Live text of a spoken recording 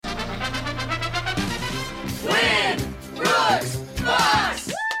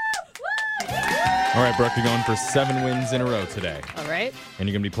All right, Brooke, you're going for 7 wins in a row today. All right. And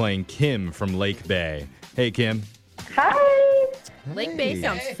you're going to be playing Kim from Lake Bay. Hey, Kim. Hi. Lake Bay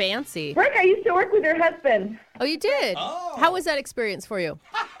sounds fancy. Rick, I used to work with your husband. Oh, you did? Oh. How was that experience for you?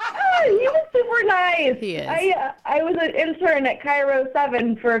 Oh, he was super nice. He is. I was an intern at Cairo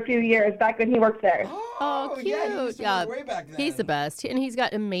 7 for a few years back when he worked there. Oh, cute. Yeah, you used to work way back then. He's the best. And he's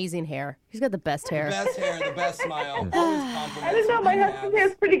got amazing hair. He's got the best hair. Best hair, the best smile. Always compliments. I don't know, my husband's hair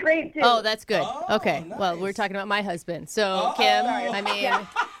is pretty great, too. Oh, that's good. Oh, Okay. nice. Well, we're talking about my husband. So, Oh, Kim, sorry. I mean, Yeah.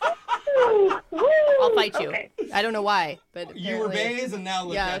 I'll fight you. Okay. I don't know why, but You were apparently- bays and now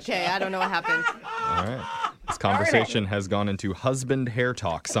look Yeah, at okay. you. I don't know what happened. All right. This conversation has gone into husband hair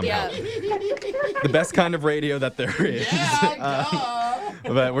talk somehow. Yeah. The best kind of radio that there is. Yeah,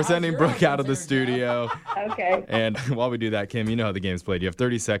 duh. But we're sending your Brooke out of the husband's hair, studio. Okay. And while we do that, Kim, you know how the game's played. You have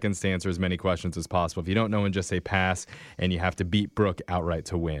 30 seconds to answer as many questions as possible. If you don't know, and just say pass, and you have to beat Brooke outright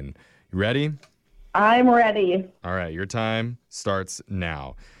to win. You ready? I'm ready. All right, your time starts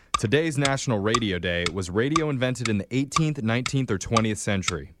now. Today's National Radio Day. Was radio invented in the 18th, 19th, or 20th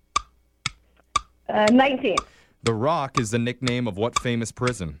century? 19. The Rock is the nickname of what famous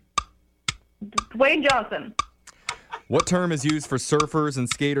prison? Dwayne Johnson. What term is used for surfers and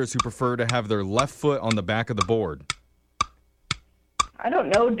skaters who prefer to have their left foot on the back of the board? I don't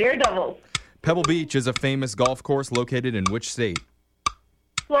know. Daredevils. Pebble Beach is a famous golf course located in which state?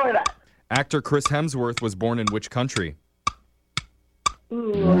 Florida. Actor Chris Hemsworth was born in which country?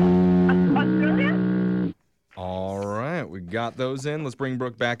 Ooh. Australia? All right, we got those in. Let's bring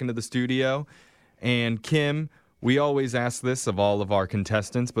Brooke back into the studio. And Kim, we always ask this of all of our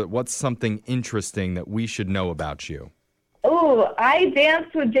contestants, but what's something interesting that we should know about you? Ooh, I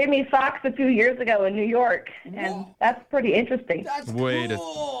danced with Jamie Foxx a few years ago in New York, and Whoa. that's pretty interesting. That's Way to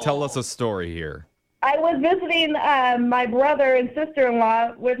cool. tell us a story here. I was visiting my brother and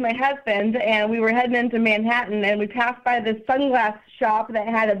sister-in-law with my husband, and we were heading into Manhattan, and we passed by this sunglass shop that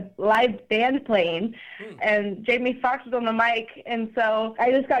had a live band playing, and Jamie Foxx was on the mic, and so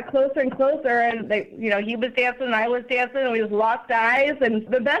I just got closer and closer, and he was dancing and I was dancing, and we just locked eyes, and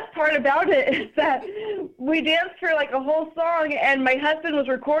the best part about it is that we danced for like a whole song, and my husband was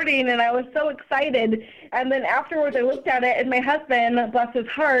recording, and I was so excited, and then afterwards I looked at it, and my husband, bless his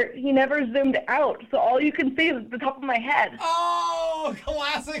heart, he never zoomed out, so all you can see is the top of my head. Oh,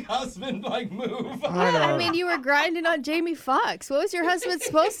 classic husband move. I mean, you were grinding on Jamie Foxx. What was your husband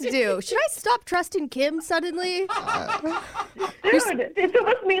supposed to do? Should I stop trusting Kim suddenly? Dude, if it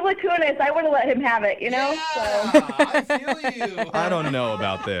was Mila Kunis, I would have let him have it, you know? Yeah, So I feel you. I don't know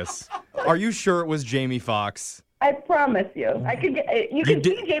about this. Are you sure it was Jamie Foxx? I promise you, I could get. You can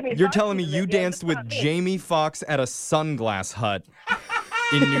see Jamie. You're Foxx telling me in you the video, danced but with not me. Jamie Foxx at a sunglass hut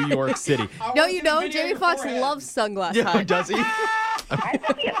in New York City? I No, wanna you see the don't. video Jamie of your Foxx forehead. loves Sunglass Yeah, Hut. does he? I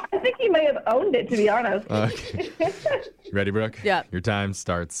think he may have owned it, to be honest. Okay. Ready, Brooke? Yeah. Your time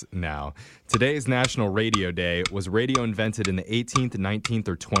starts now. Today's National Radio Day. Was radio invented in the 18th, 19th,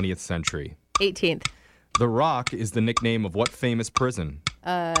 or 20th century? 18th. The Rock is the nickname of what famous prison?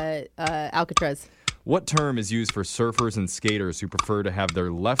 Alcatraz. What term is used for surfers and skaters who prefer to have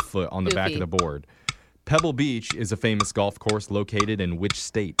their left foot on the back of Goofy. the board? Pebble Beach is a famous golf course located in which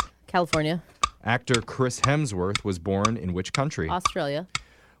state? California. Actor Chris Hemsworth was born in which country? Australia.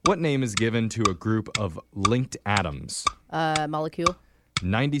 What name is given to a group of linked atoms? Molecule.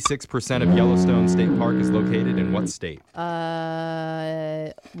 96% of Yellowstone State Park is located in what state?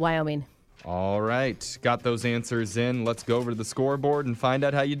 Wyoming. All right, got those answers in. Let's go over to the scoreboard and find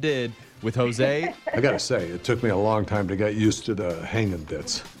out how you did with Jose I gotta say, it took me a long time to get used to the hanging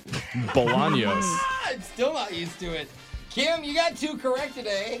bits. Bolaños. I'm still not used to it. Kim, you got 2 correct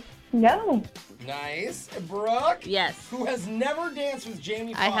today. No. Nice. Brooke? Yes. Who has never danced with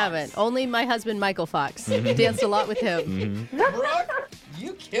Jamie Foxx? I haven't. Only my husband, Michael Fox. Danced a lot with him. Brooke,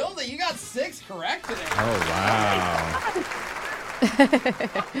 you killed it. You got 6 correct today. Oh, wow.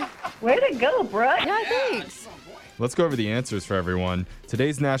 Way to go, Brooke. Yeah, thanks. Oh, boy. Let's go over the answers for everyone.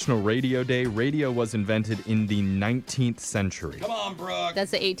 Today's National Radio Day. Radio was invented in the 19th century. Come on, Brooke. That's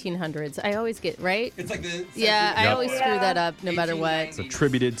the 1800s. I always get, right? It's like the... Yeah, I Yep. always screw that up no matter what. 1890s.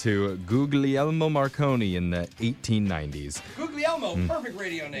 Attributed to Guglielmo Marconi in the 1890s. Guglielmo, perfect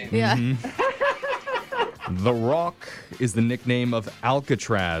radio name. Yeah. The Rock is the nickname of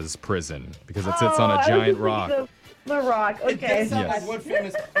Alcatraz prison because it sits on Oh, a I was giant just rock. thinking of The Rock. It Okay. does sound Yes. like what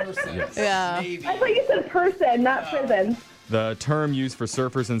famous person? Yes. Yeah. Maybe. I thought you said person, not prison. The term used for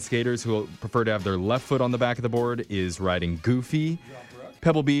surfers and skaters who prefer to have their left foot on the back of the board is riding goofy.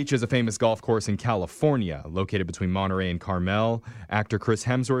 Pebble Beach is a famous golf course in California, located between Monterey and Carmel. Actor Chris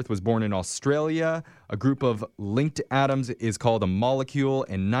Hemsworth was born in Australia. A group of linked atoms is called a molecule,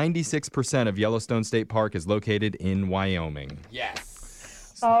 and 96% of Yellowstone State Park is located in Wyoming.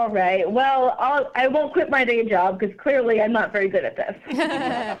 Yes. All right. Well, I won't quit my day job because clearly I'm not very good at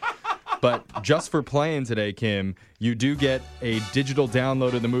this. But just for playing today, Kim, you do get a digital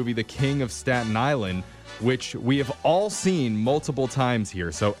download of the movie The King of Staten Island, which we have all seen multiple times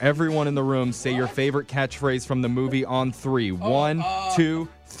here. So everyone in the room, say your favorite catchphrase from the movie on 3. 1, 2,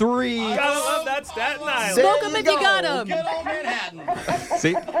 3. Gotta love that Staten Island. Smoke 'em if you got 'em. Good old Manhattan.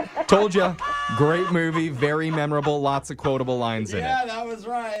 See, told you. Great movie, very memorable, lots of quotable lines in Yeah, it. that was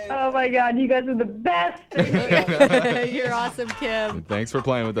right. Oh my God, you guys are the best. You're awesome, Kim. Thanks for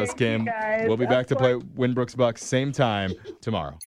playing with us, Thank you, Kim. guys. We'll be back Of to play course. Winbrooks Bucks same time tomorrow.